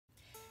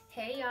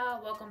Hey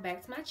y'all, welcome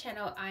back to my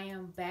channel. I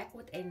am back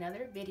with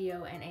another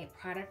video and a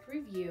product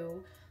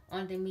review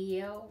on the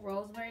Mielle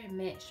Rosemary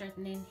Mint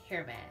Strengthening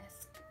Hair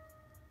Mask.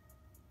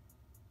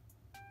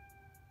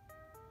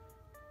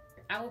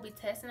 I will be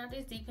testing out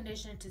this deep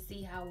conditioner to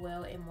see how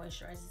well it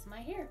moisturizes my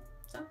hair.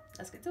 So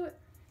let's get to it.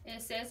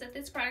 It says that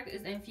this product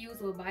is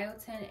infused with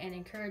biotin and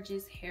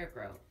encourages hair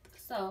growth.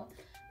 So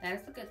that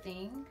is a good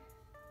thing.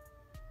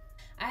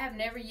 I have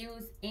never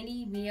used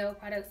any Mielle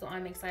product, so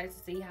I'm excited to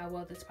see how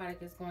well this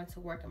product is going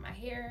to work in my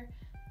hair.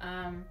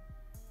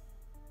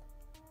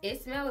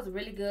 It smells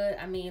really good.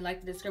 I mean,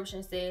 like the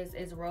description says,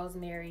 it's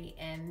rosemary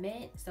and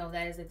mint, so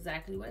that is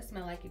exactly what it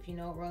smells like if you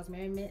know what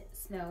rosemary mint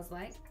smells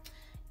like.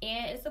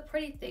 And it's a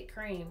pretty thick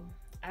cream.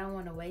 I don't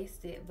want to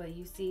waste it, but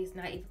you see it's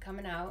not even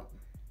coming out.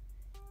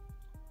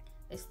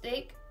 It's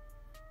thick,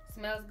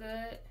 smells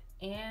good,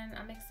 and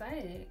I'm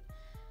excited.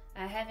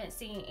 I haven't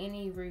seen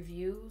any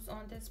reviews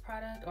on this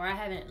product, or I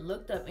haven't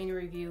looked up any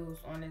reviews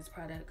on this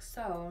product,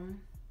 so,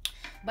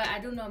 but I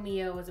do know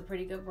Mielle is a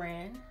pretty good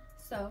brand,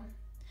 so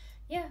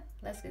yeah,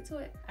 let's get to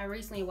it. I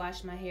recently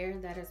washed my hair,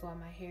 that is why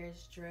my hair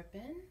is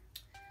dripping,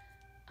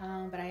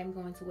 but I am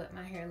going to wet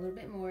my hair a little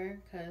bit more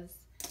because,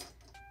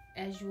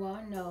 as you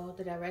all know,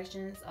 the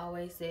directions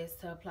always says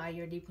to apply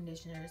your deep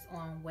conditioners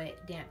on wet,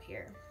 damp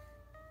hair.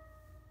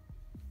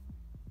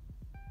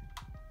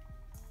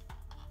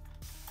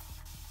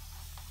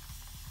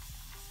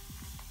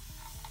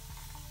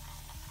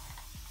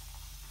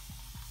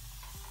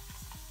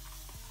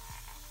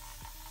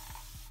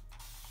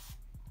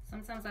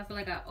 Sometimes I feel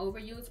like I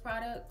overuse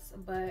products,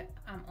 but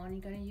I'm only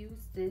gonna use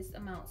this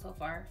amount so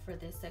far for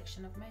this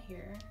section of my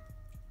hair.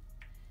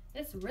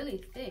 It's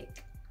really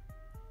thick.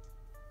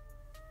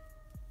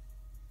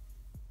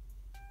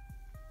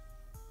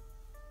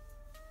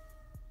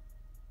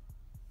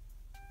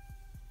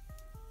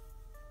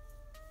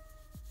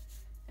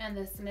 And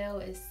the smell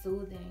is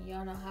soothing.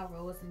 Y'all know how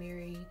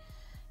rosemary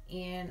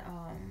and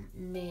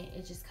mint,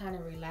 it just kind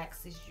of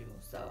relaxes you.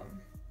 So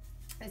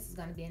this is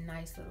gonna be a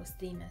nice little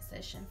steaming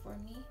session for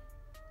me.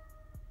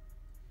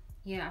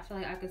 Yeah, I feel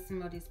like I could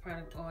smell this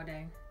product all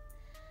day.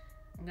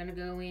 I'm gonna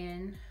go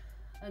in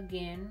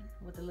again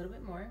with a little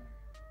bit more.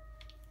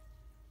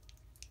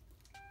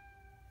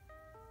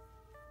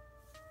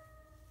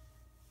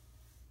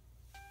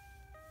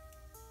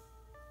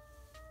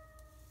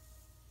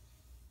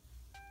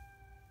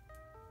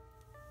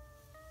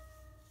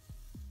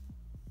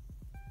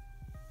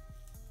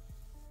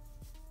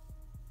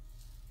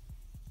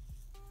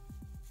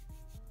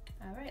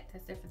 All right,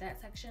 that's it for that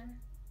section.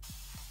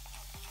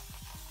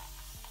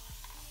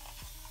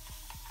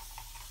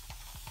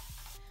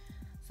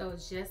 So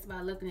just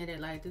by looking at it,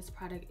 like, this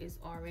product is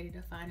already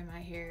defining my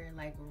hair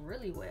like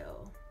really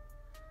well.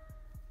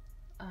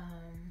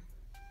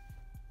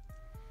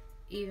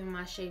 Even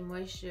my Shea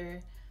Moisture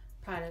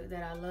product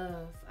that I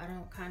love, I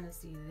don't kind of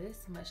see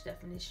this much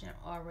definition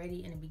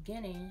already in the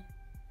beginning.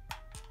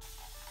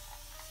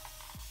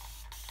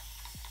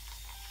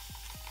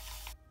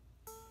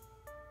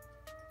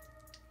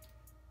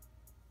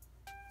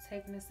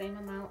 Taking the same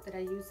amount that I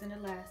used in the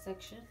last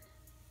section.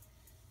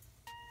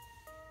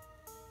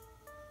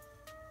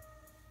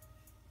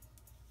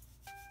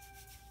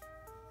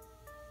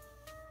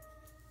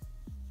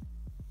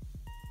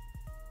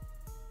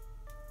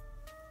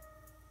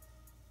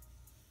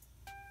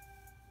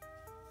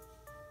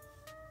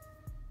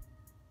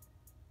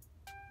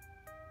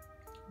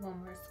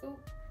 One more scoop.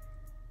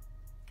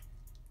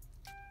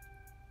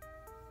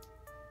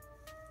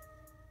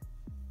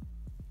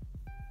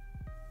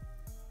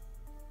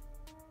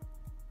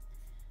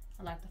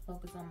 I like to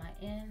focus on my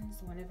ends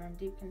whenever I'm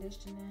deep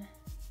conditioning.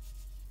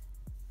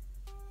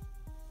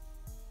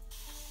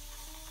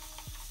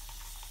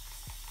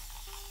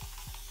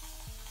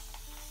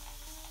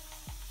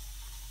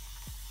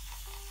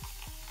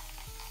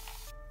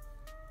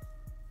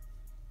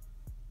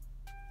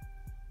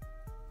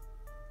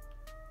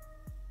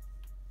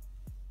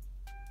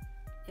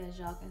 As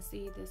y'all can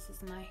see, this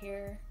is my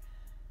hair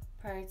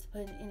prior to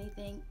putting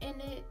anything in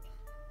it.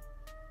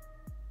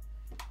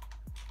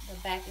 The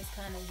back is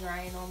kind of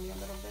drying on me a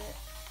little bit.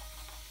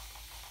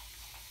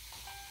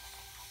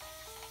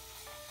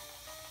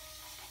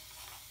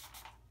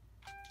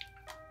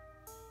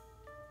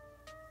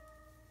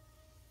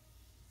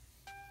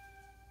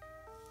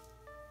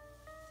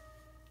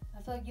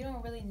 I feel like you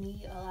don't really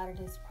need a lot of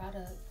this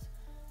product.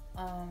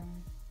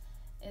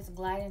 It's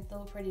gliding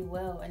through pretty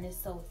well, and it's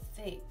so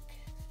thick.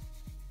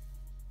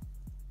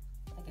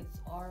 Like, it's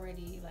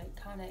already like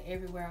kind of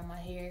everywhere on my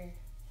hair.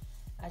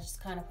 I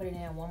just kind of put it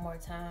in one more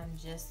time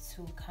just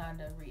to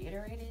kind of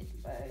reiterate it,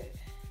 but,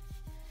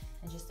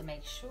 and just to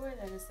make sure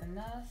that it's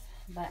enough.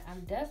 But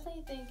I'm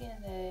definitely thinking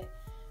that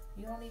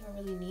you don't even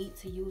really need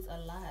to use a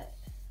lot.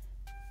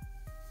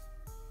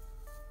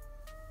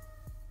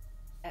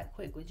 That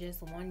quick with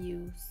just one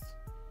use.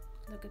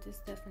 Look at this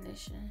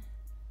definition.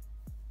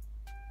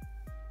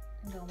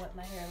 I'm gonna wet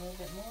my hair a little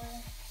bit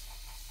more.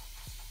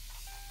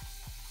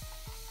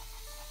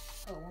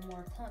 Put one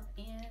more clump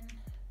in.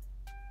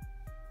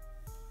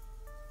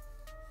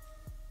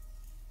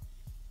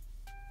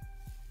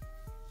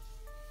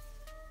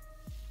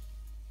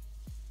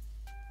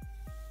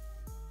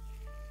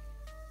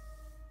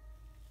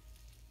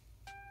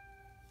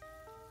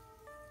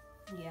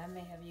 Yeah, I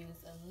may have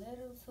used a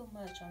little too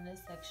much on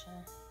this section.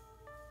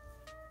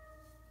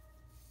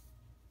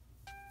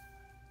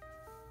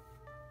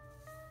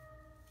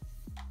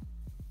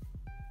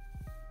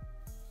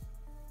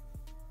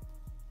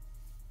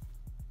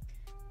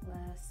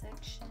 Last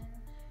section.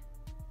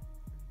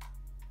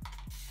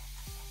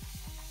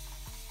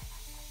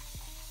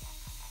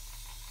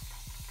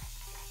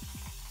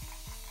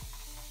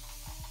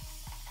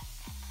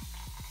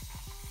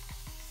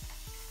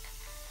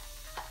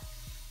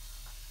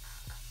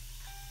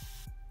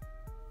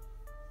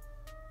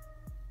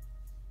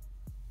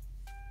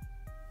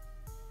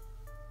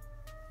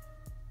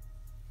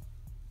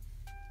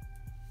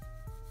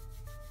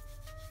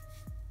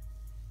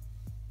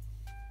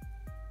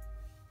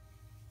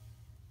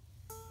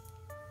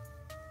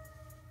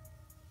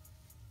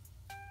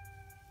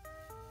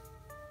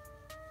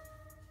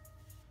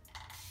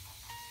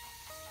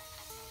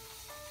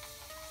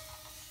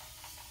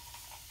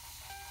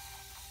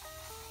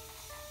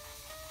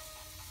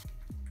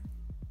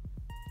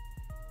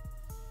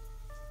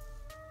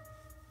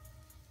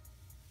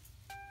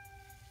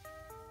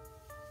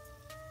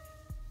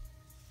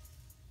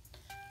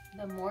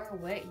 The more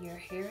wet your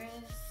hair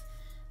is,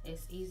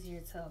 it's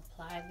easier to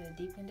apply the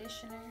deep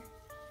conditioner,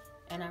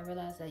 and I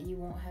realized that you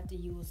won't have to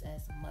use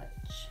as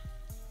much.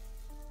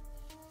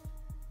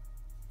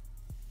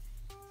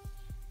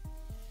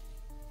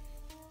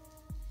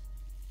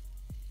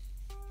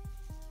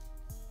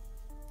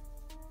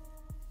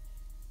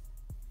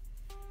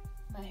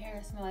 My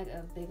hair smells like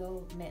a big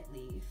old mint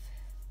leaf.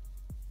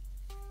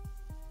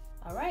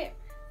 All right,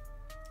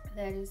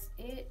 that is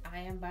it. I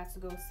am about to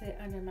go sit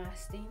under my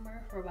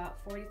steamer for about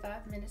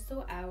 45 minutes to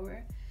an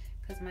hour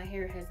because my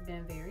hair has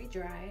been very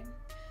dry.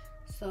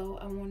 So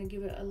I want to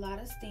give it a lot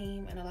of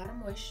steam and a lot of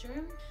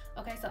moisture.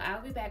 Okay, so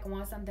I'll be back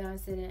once I'm done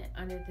sitting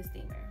under the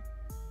steamer.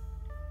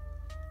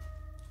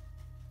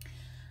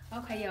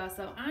 Okay, y'all,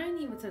 so I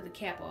ain't even took the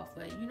cap off,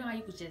 but you know how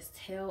you could just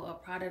tell a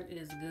product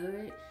is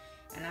good?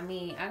 And I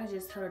mean, I can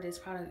just tell that this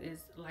product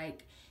is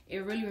like,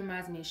 it really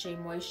reminds me of Shea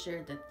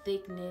Moisture, the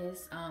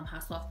thickness, how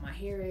soft my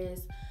hair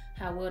is,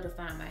 how well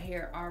defined my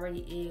hair already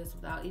is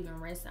without even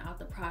rinsing out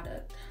the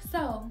product.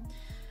 So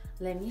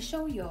let me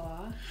show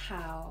y'all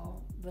how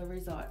the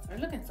results are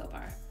looking so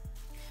far.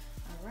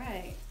 All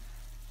right.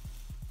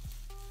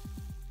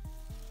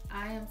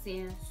 I am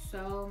seeing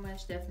so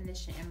much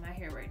definition in my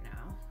hair right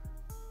now.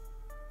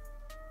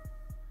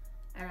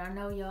 And I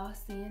know y'all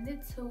seeing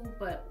it too,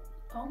 but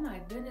oh my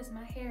goodness,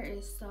 my hair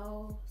is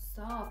so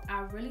soft.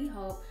 I really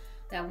hope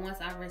that once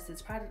I rinse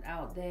this product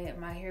out that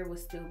my hair will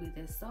still be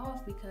this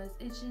soft because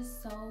it's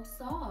just so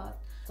soft.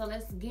 So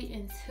let's get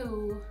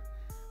into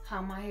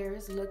how my hair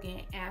is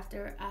looking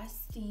after I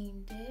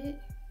steamed it.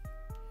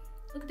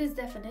 Look at this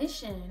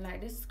definition,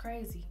 like this is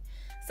crazy.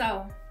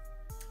 So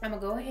I'm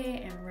gonna go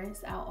ahead and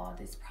rinse out all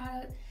this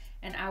product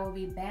and I will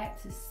be back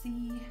to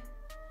see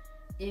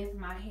if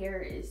my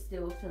hair is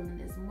still feeling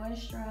this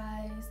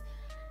moisturized,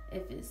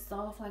 if it's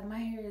soft. Like my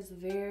hair is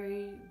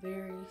very,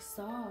 very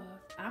soft.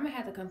 I'm gonna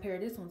have to compare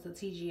this one to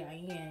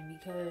TGIN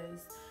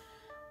because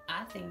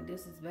I think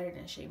this is better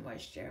than Shea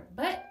Moisture,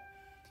 but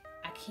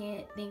I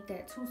can't think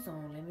that too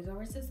soon. Let me go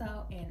rinse this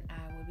out and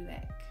I will be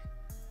back.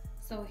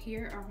 So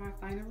here are my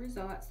final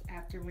results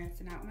after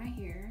rinsing out my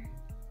hair.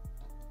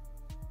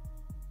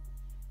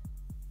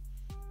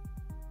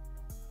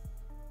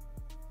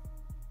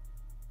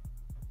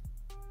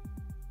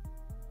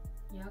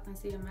 Y'all can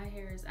see that my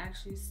hair is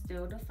actually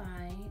still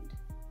defined.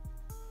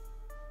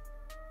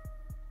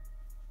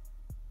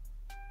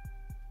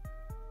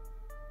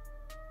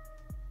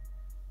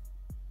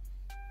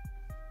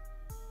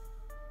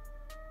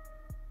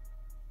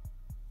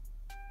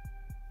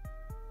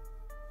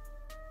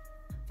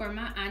 For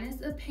my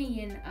honest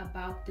opinion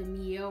about the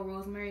Mielle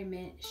Rosemary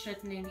Mint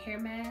Strengthening Hair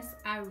Mask,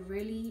 I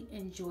really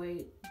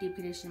enjoyed deep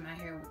conditioning my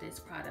hair with this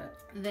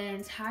product. The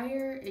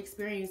entire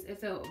experience, it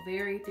felt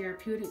very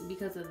therapeutic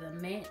because of the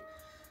mint.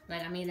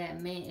 Like, I mean,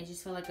 that mint, it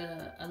just felt like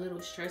a little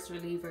stress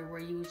reliever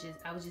where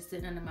I was just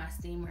sitting under my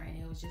steamer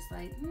and it was just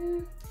like,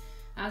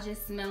 I was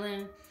just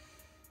smelling,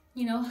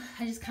 you know,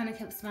 I just kind of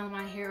kept smelling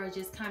my hair or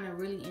just kind of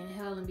really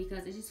inhaling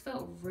because it just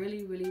felt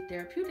really, really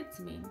therapeutic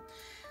to me.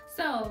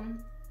 So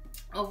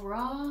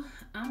overall,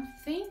 I'm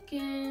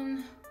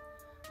thinking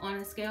on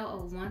a scale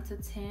of 1 to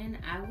 10,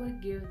 I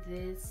would give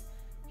this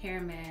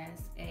hair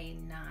mask a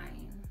 9,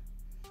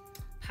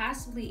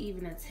 possibly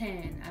even a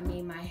 10. I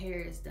mean, my hair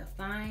is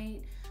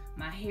defined.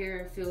 My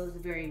hair feels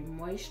very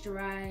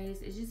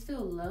moisturized. It just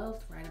feels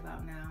loved right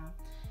about now.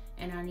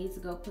 And I need to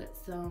go put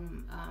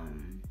some,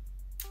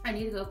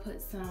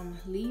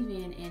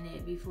 leave-in in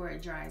it before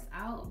it dries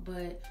out.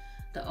 But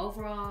the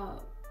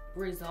overall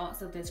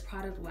results of this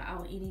product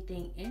without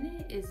anything in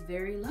it is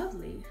very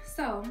lovely.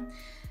 So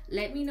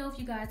let me know if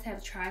you guys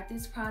have tried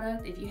this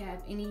product, if you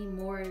have any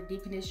more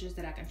deep conditioners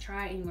that I can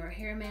try, any more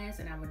hair masks,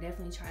 and I will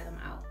definitely try them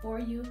out for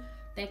you.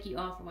 Thank you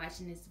all for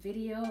watching this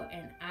video,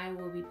 and I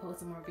will be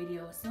posting more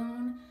videos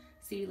soon.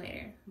 See you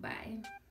later. Bye.